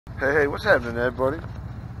Hey, what's happening, everybody?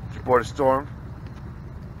 It's your boy the Storm,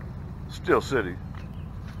 Steel City.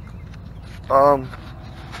 I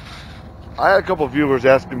had a couple of viewers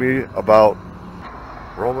asking me about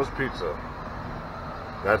Roma's Pizza.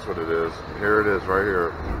 That's what it is. Here it is, right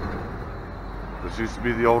here. This used to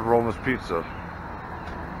be the old Roma's Pizza,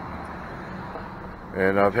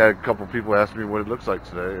 and I've had a couple of people ask me what it looks like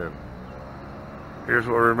today, and here's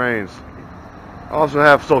what remains. I also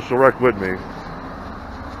have Social Rec with me.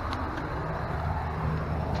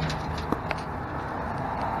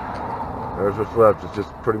 There's what's left. It's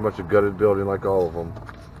just pretty much a gutted building like all of them.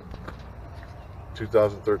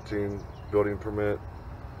 2013 building permit.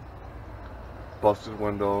 Busted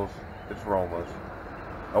windows. It's Roma's.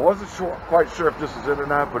 I wasn't quite sure if this is it or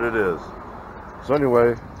not, but it is. So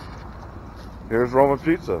anyway, here's Roma's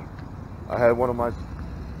Pizza. I had one of my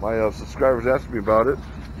subscribers ask me about it.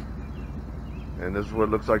 And this is what it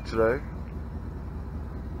looks like today.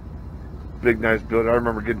 Big, nice building. I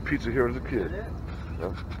remember getting pizza here as a kid. Yeah.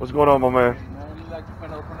 What's going on, my man? Man, you like to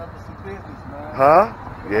open up some business, man. Huh?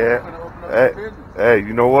 Yeah. Hey,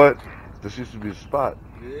 you know what? This used to be a spot.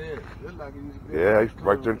 Yeah, just like it used to be. Yeah,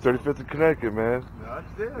 right there in 35th and Connecticut, man. Yeah.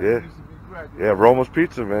 Yeah. It used to be crack. Yeah, Roma's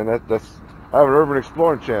Pizza, man. That's. I have an urban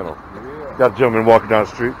exploring channel. Yeah. Got a gentleman walking down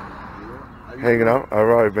the street, Yeah. hanging out. All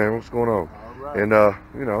right, man. What's going on? All right. And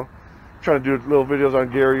you know, trying to do little videos on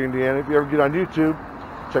Gary, Indiana. If you ever get on YouTube,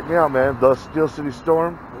 check me out, man. The Steel City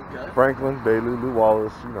Storm. Okay. Franklin, Bailey, Lou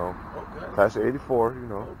Wallace, you know, Okay. class of 84, you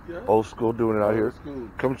know, Okay. old school doing it out here. Old school.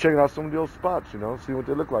 Come check out some of the old spots, you know, see what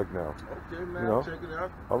they look like now. Okay, man. You know? Check it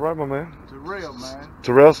out. All right, my man. Terrell, man.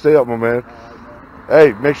 Terrell, stay up, my man. All right,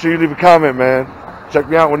 man. Hey, make sure you leave a comment, man. Check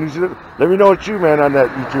me out when you see it. Let me know it's you, man, on that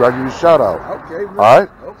YouTube. I'll give you a shout out. Okay, man. All right?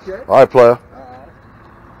 Okay. All right, player. All right.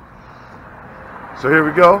 So here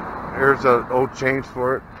we go. Here's an old change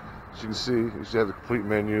for it. As you can see, you see have the complete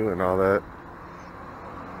menu and all that.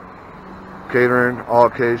 Catering, all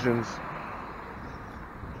occasions.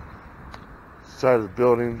 Side of the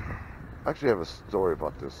building. I actually have a story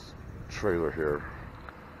about this trailer here.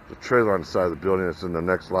 The trailer on the side of the building that's in the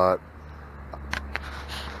next lot.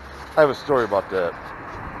 I have a story about that.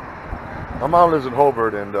 My mom lives in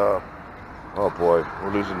Hobart, and oh boy,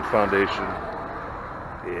 we're losing the foundation.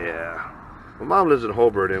 Yeah. My mom lives in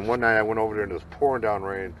Hobart, and one night I went over there and it was pouring down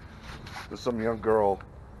rain. There's some young girl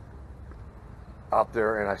out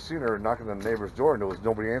there, and I seen her knocking on the neighbor's door, and there was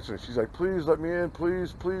nobody answering. She's like, "Please let me in,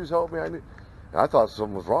 please help me. I need." And I thought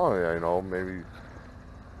something was wrong, you know, maybe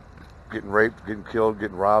getting raped, getting killed,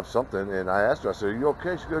 getting robbed, something. And I asked her, I said, "Are you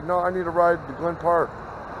okay?" She goes, "No, I need a ride to Glen Park.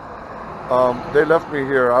 They left me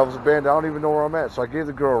here. I was abandoned. I don't even know where I'm at." So I gave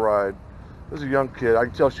the girl a ride. This is a young kid. I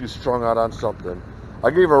can tell she was strung out on something. I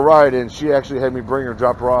gave her a ride, and she actually had me bring her,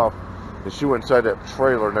 drop her off, and she went inside that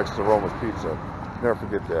trailer next to Roma's Pizza. Never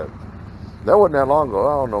forget that. That wasn't that long ago.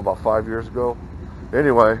 I don't know, about 5 years ago.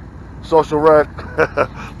 Anyway, Social Rec.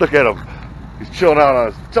 Look at him. He's chilling out on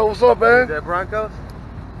us. Tell what's up, man. Is that Broncos?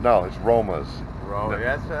 No, it's Roma's. Roma.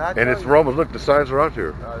 That's And it's Roma's. Look, the signs are out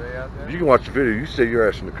here. Are they out there? You can watch the video. You stay your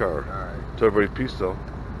ass in the car. All right. Tell everybody peace, though.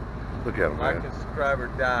 Look at him, My man. subscriber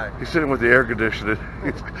died. He's sitting with the air conditioning.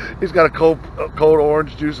 He's got a cold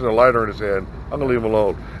orange juice and a lighter in his hand. I'm going to leave him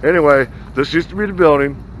alone. Anyway, this used to be the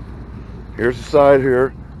building. Here's the side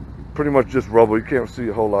here. Pretty much just rubble. You can't see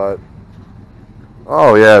a whole lot.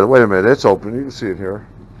 Oh, yeah. Wait a minute. It's open. You can see it here.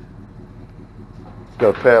 It's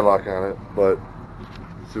got a padlock on it, but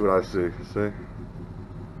see what I see. See?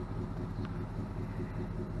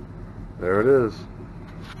 There it is.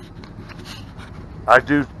 I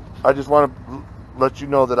just want to let you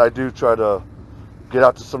know that I do try to get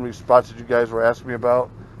out to some of these spots that you guys were asking me about,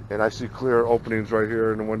 and I see clear openings right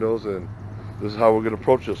here in the windows, and this is how we're going to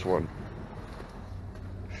approach this one.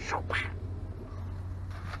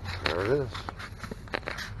 There it is.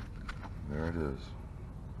 There it is.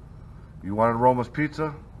 You wanted Roma's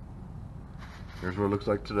Pizza? Here's what it looks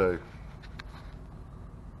like today.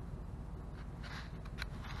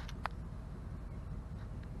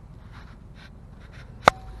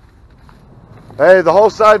 Hey, the whole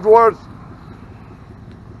side doors,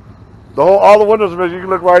 all the windows, you can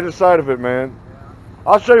look right inside of it, man.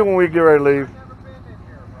 I'll show you when we get ready to leave.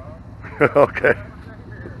 Okay.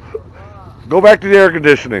 Go back to the air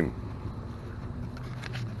conditioning.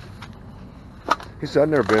 He said, "I've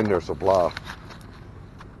never been there, so blah."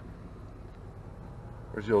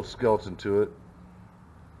 There's the old skeleton to it.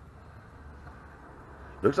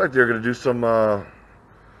 Looks like they're going to do some, look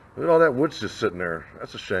at all that wood's just sitting there.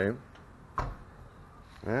 That's a shame.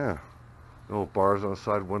 Yeah. Little bars on the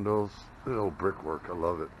side windows. Look at the old brickwork. I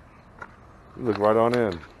love it. You look right on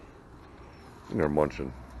in. And they're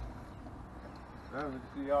munching.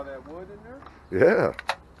 See all that wood in there? Yeah.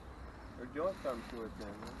 They're doing something to it then,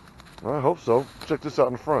 man. Well, I hope so. Check this out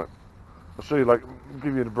in the front. I'll show you, like,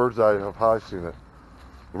 give you the bird's eye of how I've seen it.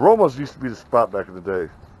 Roma's used to be the spot back in the day.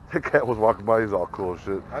 That cat was walking by, he's all cool and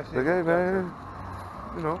shit. I see Like, hey man,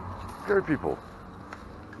 you know, scary people.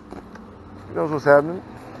 He knows what's happening.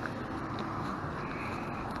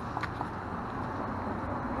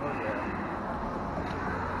 Oh, yeah.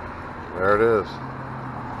 There it is.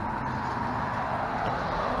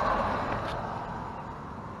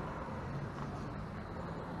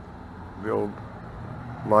 The old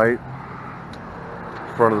light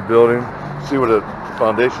in front of the building. See where the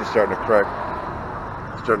foundation's starting to crack.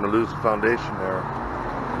 Starting to lose the foundation there.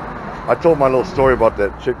 I told my little story about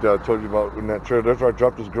that chick that I told you about in that trailer. That's where I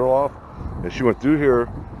dropped this girl off, and she went through here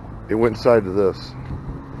and went inside to this.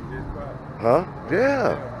 Huh?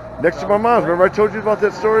 Yeah. Next to my mom's. Remember I told you about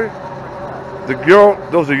that story? The girl,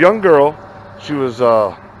 there was a young girl. She was,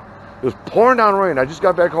 it was pouring down rain. I just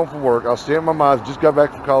got back home from work. I was staying at my mom's, just got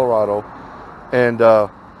back from Colorado. And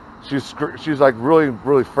she's like really,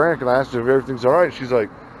 really frank. And I asked her if everything's all right. She's like,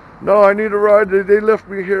 no, I need a ride. They left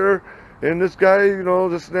me here. And this guy, you know,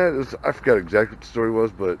 this and that. I forgot exactly what the story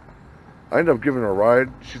was, but I ended up giving her a ride.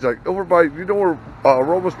 She's like, over by, you know where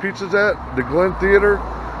Roma's Pizza's at? The Glen Theater?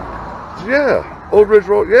 Said, yeah. Old Ridge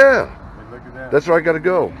Road? Yeah. Hey, look at that. That's where I got to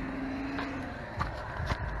go.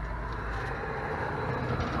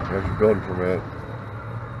 There's your building permit.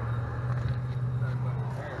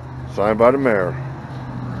 Signed by the mayor.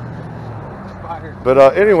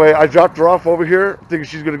 But anyway, I dropped her off over here, thinking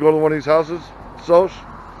she's going to go to one of these houses,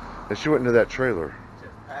 and she went into that trailer.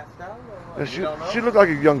 Just passed out or And what? she looked like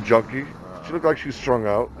a young junkie. She looked like she was strung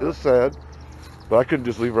out. It was sad. But I couldn't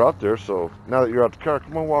just leave her out there, so now that you're out the car,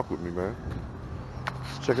 come on, walk with me, man.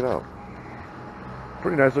 Let's check it out.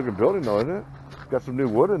 Pretty nice looking building, though, isn't it? Got some new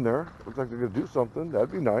wood in there. Looks like they're going to do something.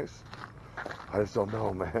 That'd be nice. I just don't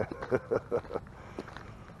know, man.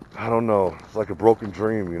 I don't know. It's like a broken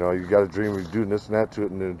dream, you know. You got a dream of doing this and that to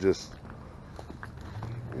it, and then just,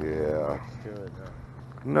 yeah. Good, huh?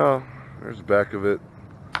 No, there's the back of it.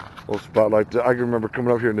 Little spotlight. I can remember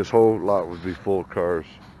coming up here, and this whole lot would be full of cars.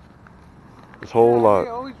 This whole I lot.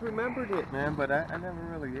 always remembered it, man, but I never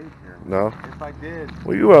really ate here. No? If I did.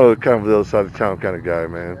 Well, you are kind of the other side of town kind of guy,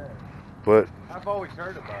 man. Yeah. But I've always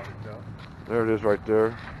heard about it, though. there it is right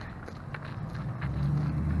there.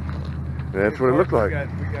 And that's Of what it course, looked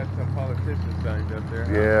like. We got some politicians signed up there.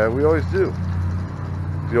 Huh? Yeah, we always do.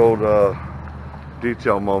 The old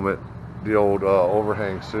detail moment. The old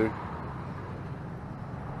overhang, see?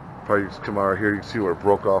 Probably just come out here, you can see where it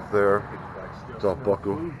broke off there. It's all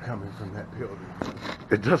buckled. Food coming from that building.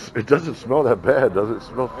 It doesn't smell that bad, does it? It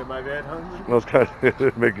smells, Am I that hungry? smells kind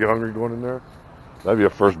of make you hungry going in there. That'd be a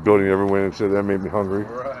first building you ever went in and said that made me hungry.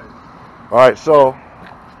 Right. Alright, so.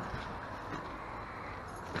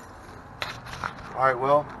 Alright,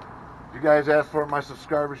 well, you guys asked for it, my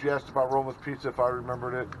subscribers. You asked about Roma's Pizza, if I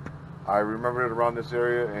remembered it. I remembered it around this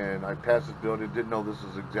area, and I passed this building. Didn't know this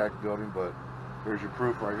was the exact building, but here's your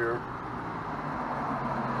proof right here.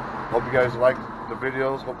 Hope you guys like the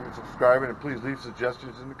videos. Hope you're subscribing, and please leave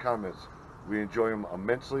suggestions in the comments. We enjoy them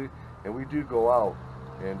immensely, and we do go out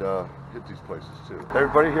and hit these places too.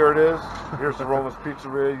 Everybody, here it is. Here's the Roma's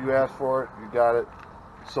Pizzeria. You asked for it, you got it.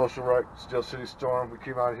 Social Wreck, Steel City Storm. We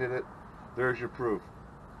came out and hit it. There's your proof.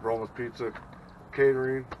 Roma's Pizza,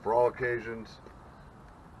 catering for all occasions.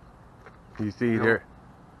 You see it here.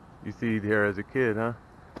 You see it here as a kid, huh?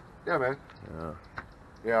 Yeah, man. Yeah.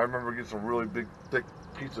 Yeah, I remember getting some really big, thick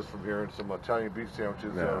pizzas from here and some Italian beef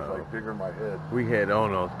sandwiches that was like bigger in my head. We had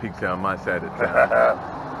Ono's Pizza on my side of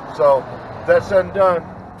town. So, that said and done,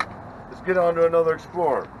 let's get on to another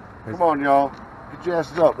explorer. Come on, y'all. Get your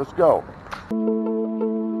asses up. Let's go.